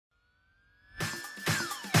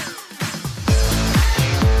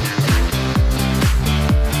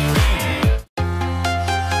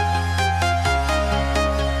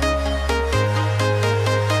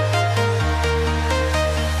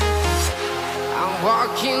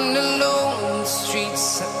Walking alone, the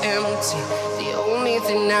streets are empty. The only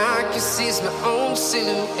thing I can see is my own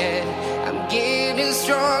silhouette. I'm getting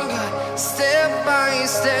stronger, step by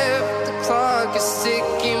step. The clock is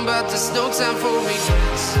ticking, but there's no time for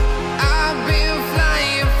regrets.